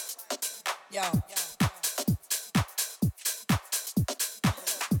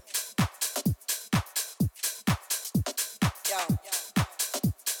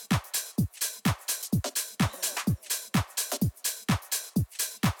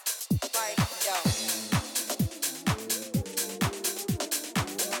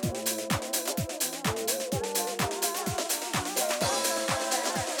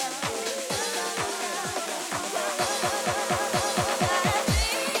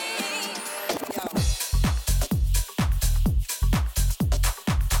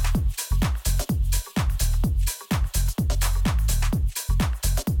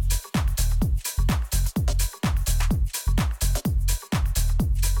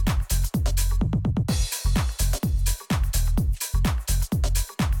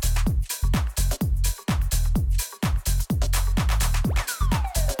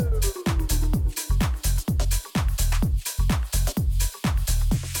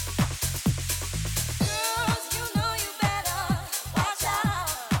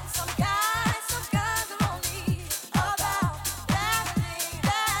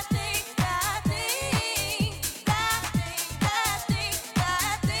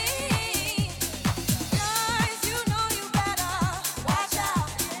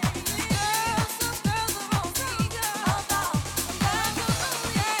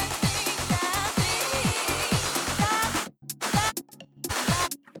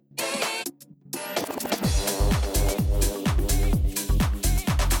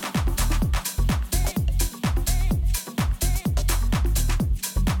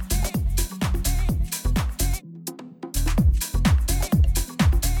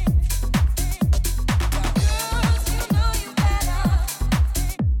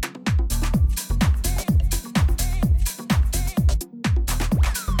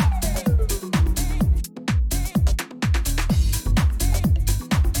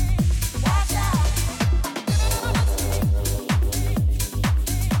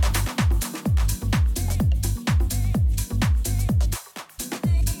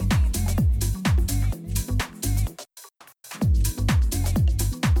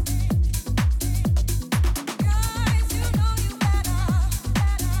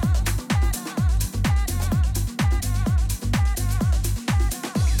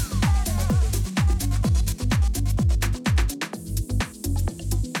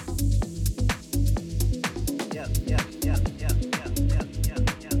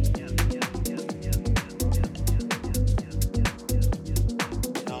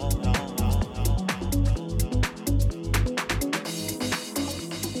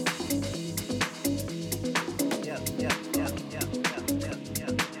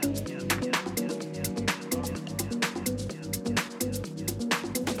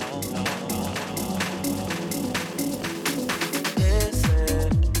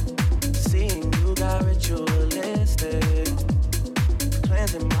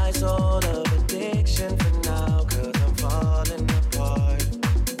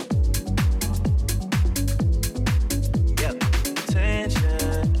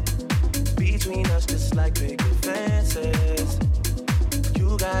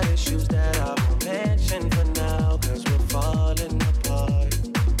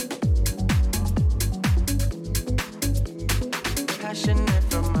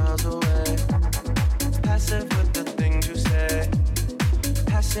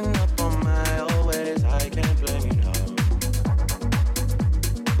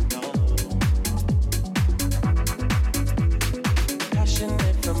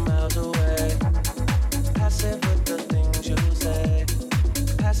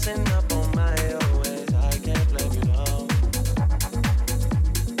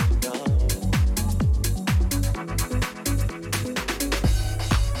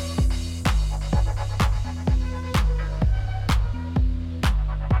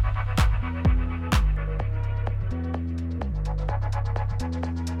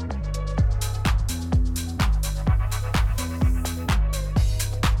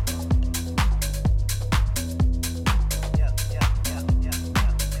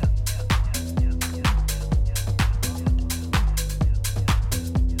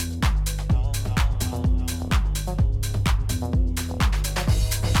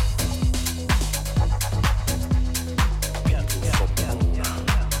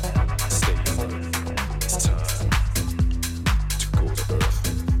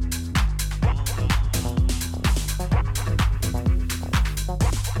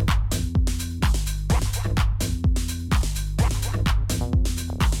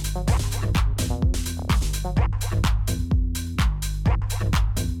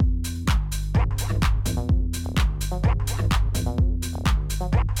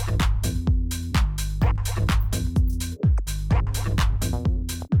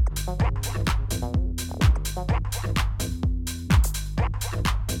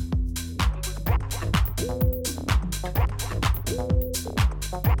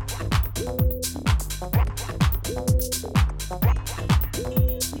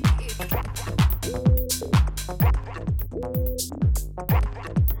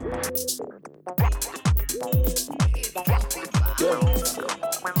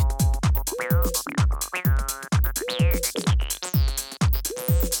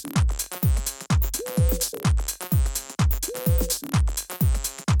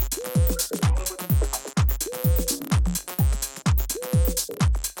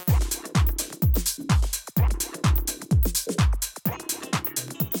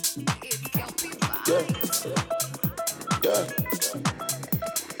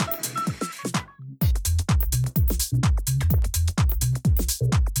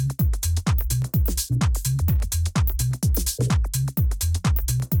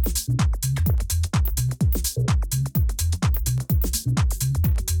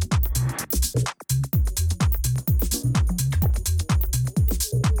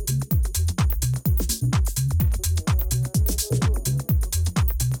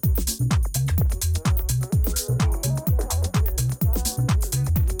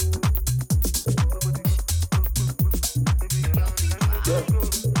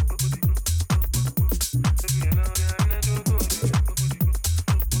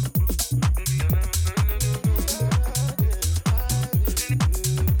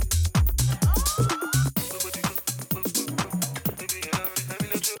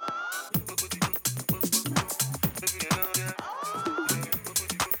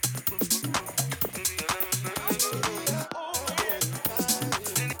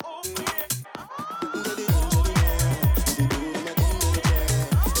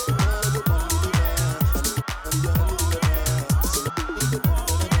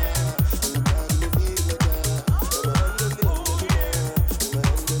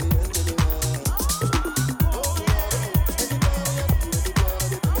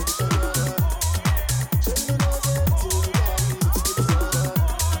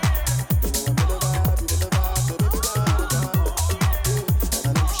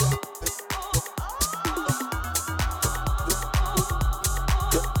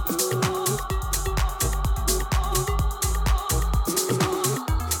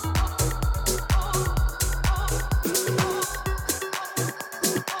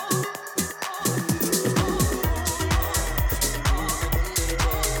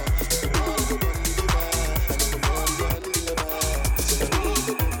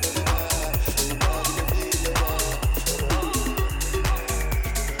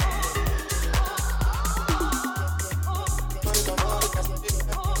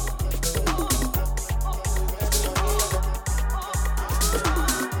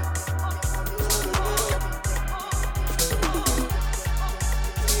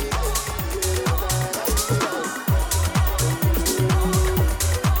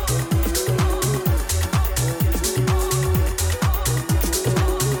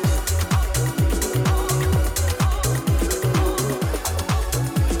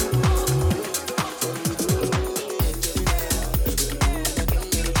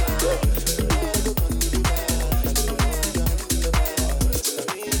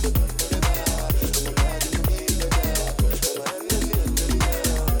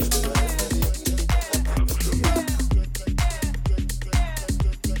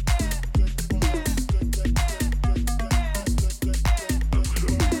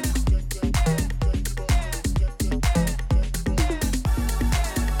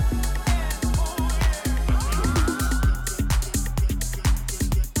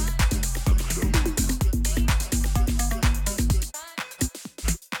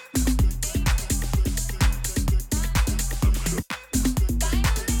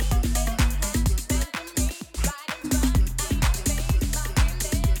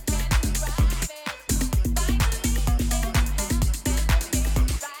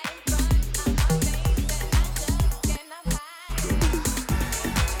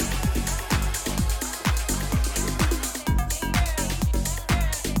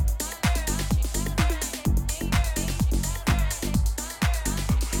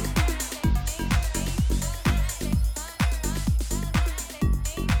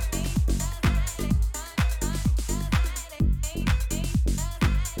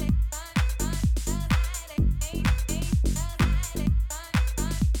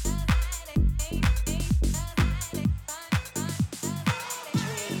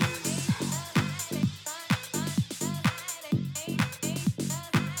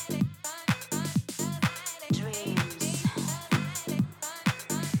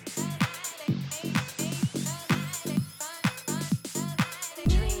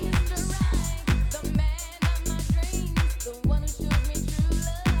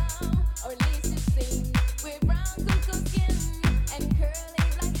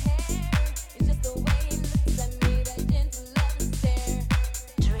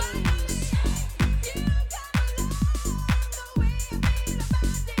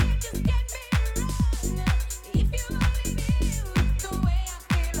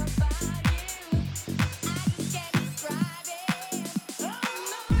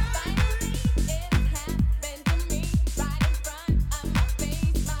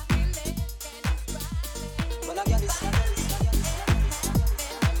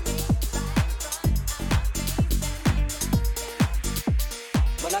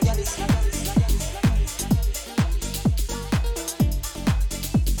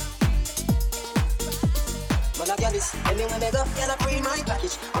I get this, anywhere they go, get a free my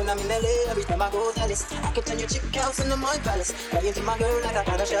package. When I'm in LA, every time I go Dallas, I can turn your chick house into my palace. Lay into my girl like I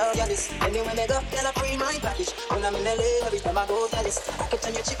kinda shell. Get this, anywhere they go, get a free my package. When I'm in LA, every time I go Dallas, I can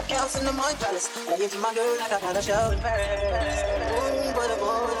turn your chick house into my palace. Lay into my girl like I kinda shell. When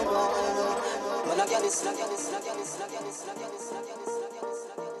I get this, I get this, I get this, I get this, I get this, I get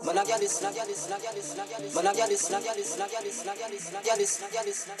this. Man, I get this, I get this, I get this, I get this. Man, I get this, I get this, I get this, I get this, I get this, I get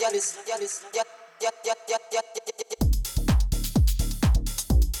this, I get this, I get this, I get this.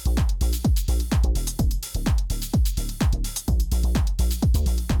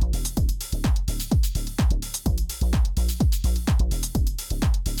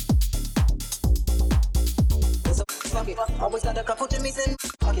 Always got a couple to me in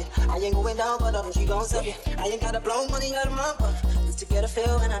pocket. I ain't going down, but I know she gon' suck it. I ain't gotta blow money out of my pocket just to get a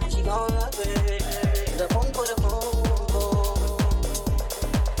feel, and I know she gon' love it. The boom for the boom.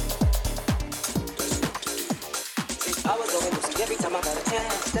 I was going to see every time I got a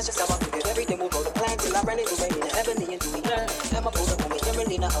chance. That's just how I figured everything will go to plan. Till I ran into Ray in the ebony and Dewey Earn. And my pulled up on me,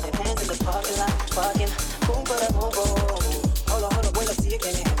 Emeralina, holding hands in the parking lot. Fucking boom for the boom boom. Hold on, wait up, see it,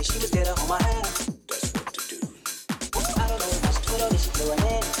 can't hear me. She was there to hold my hand. She threw her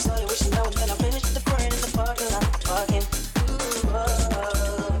in, started wishing I was gonna finish with the friend in the parking lot, talking.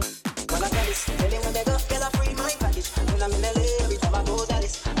 When I got this, really when they go, get a free my package. When I'm in LA, every time I go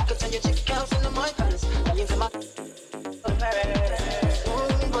Dallas, I can turn your chick house into my palace. I into my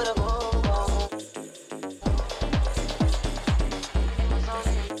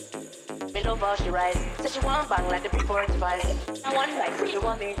Below bar she rise, said she want bang like the pre-45. I want like, so she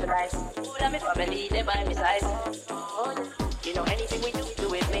want me to rise. Who that me family, they by me side. Oh, you know anything we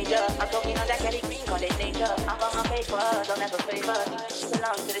do it major. I'm talking on that Kelly Green, call it nature. I'm on my paper, don't have a favor.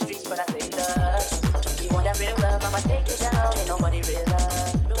 Belong to the streets, but I say love. You want that real love, I'ma take it down. Ain't nobody real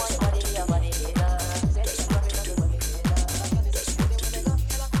love. You want money, your money later.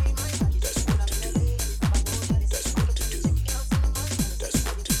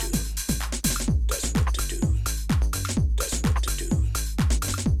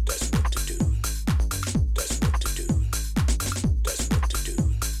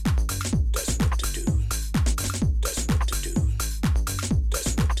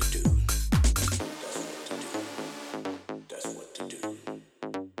 That's what to do.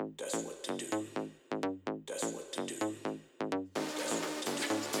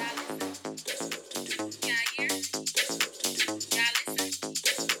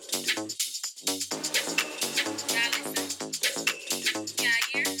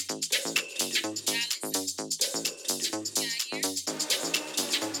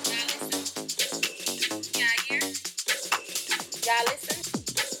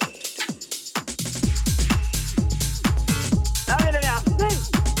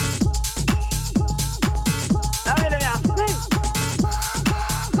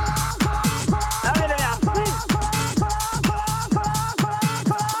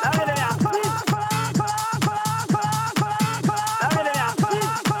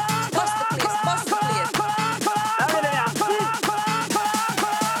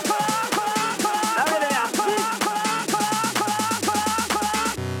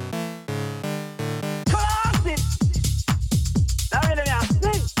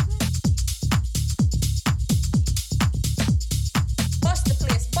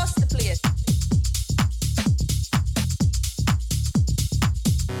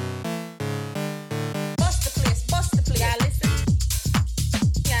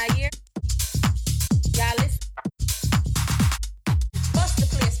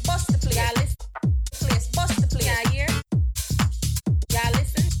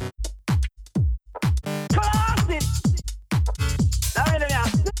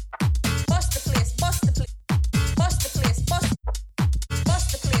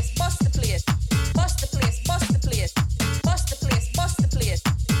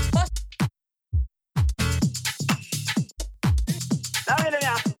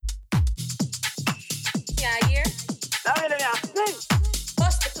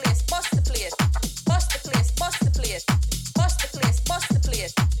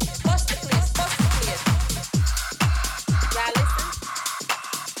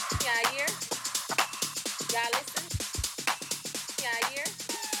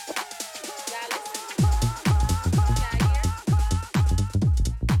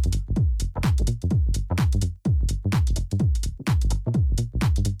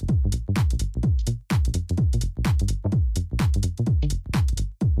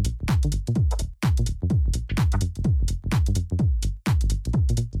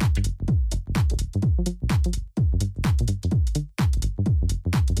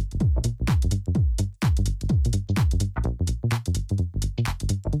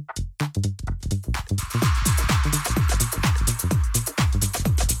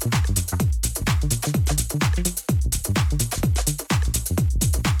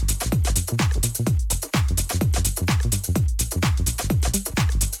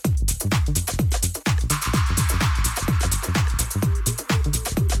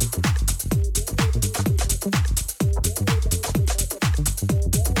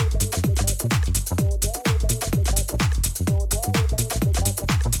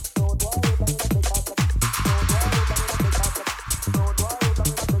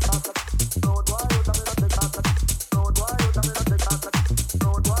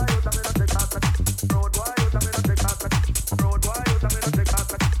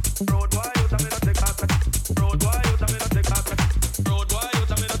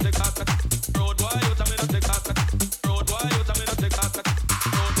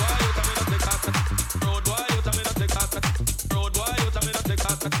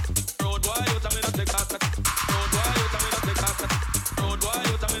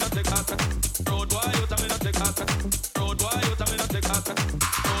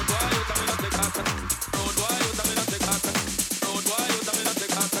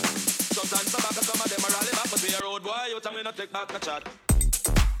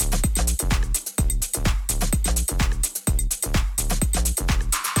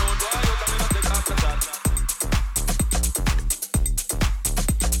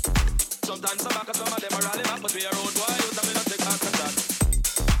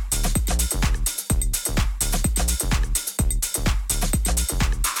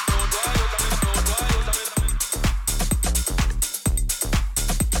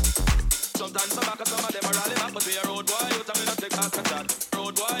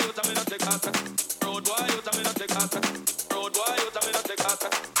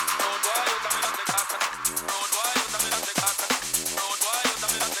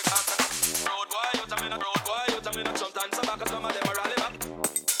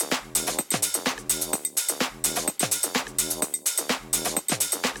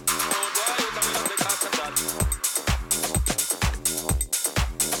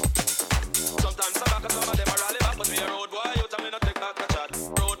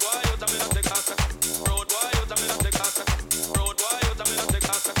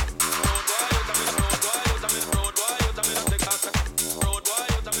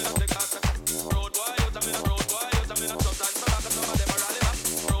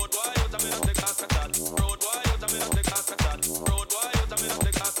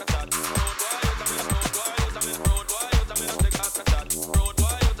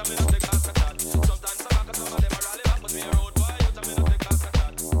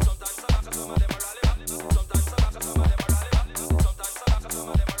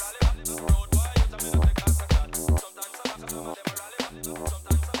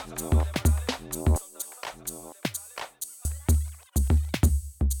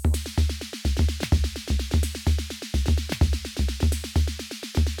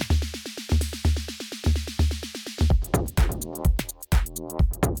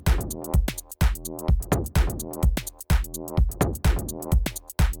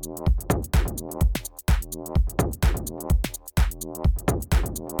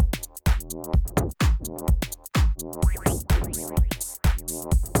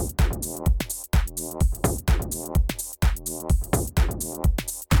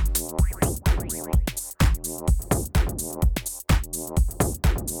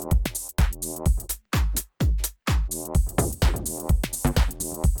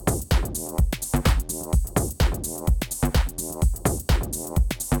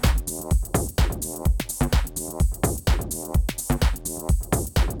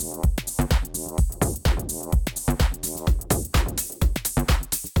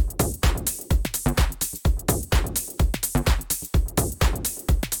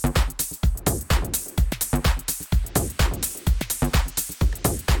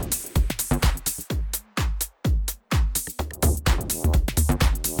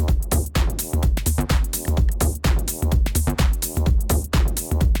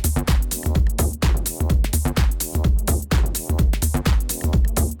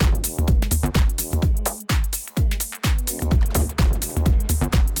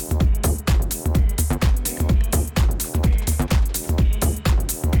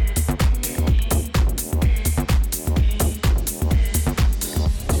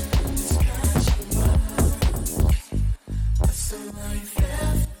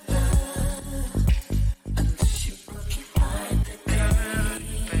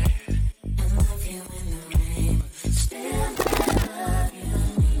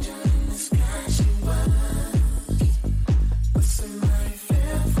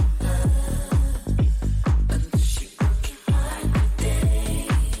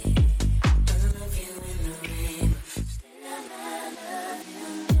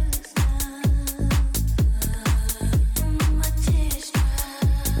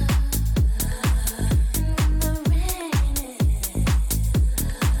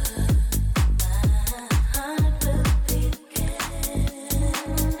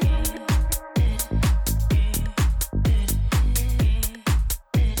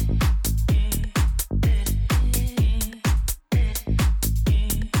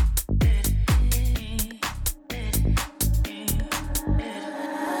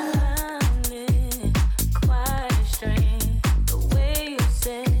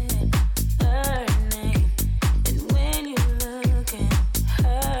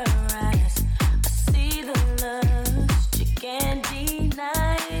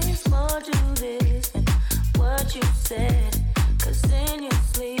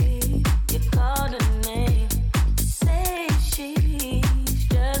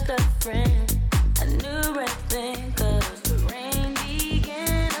 friend. I knew right then, 'cause the rain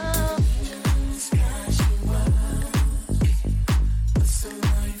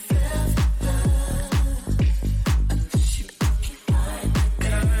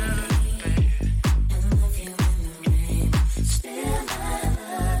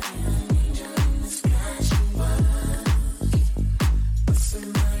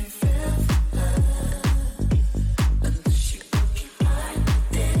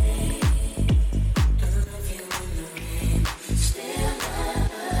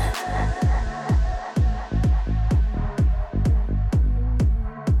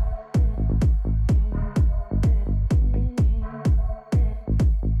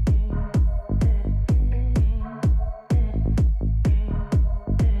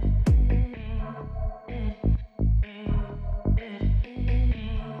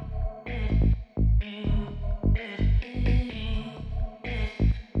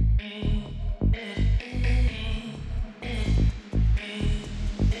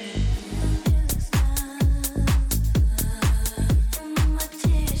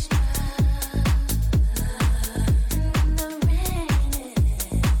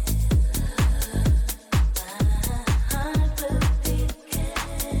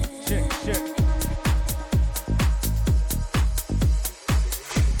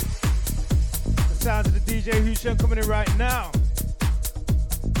sounds of the DJ Hushan coming in right now.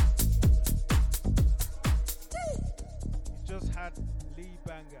 Just had Lee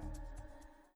Banger.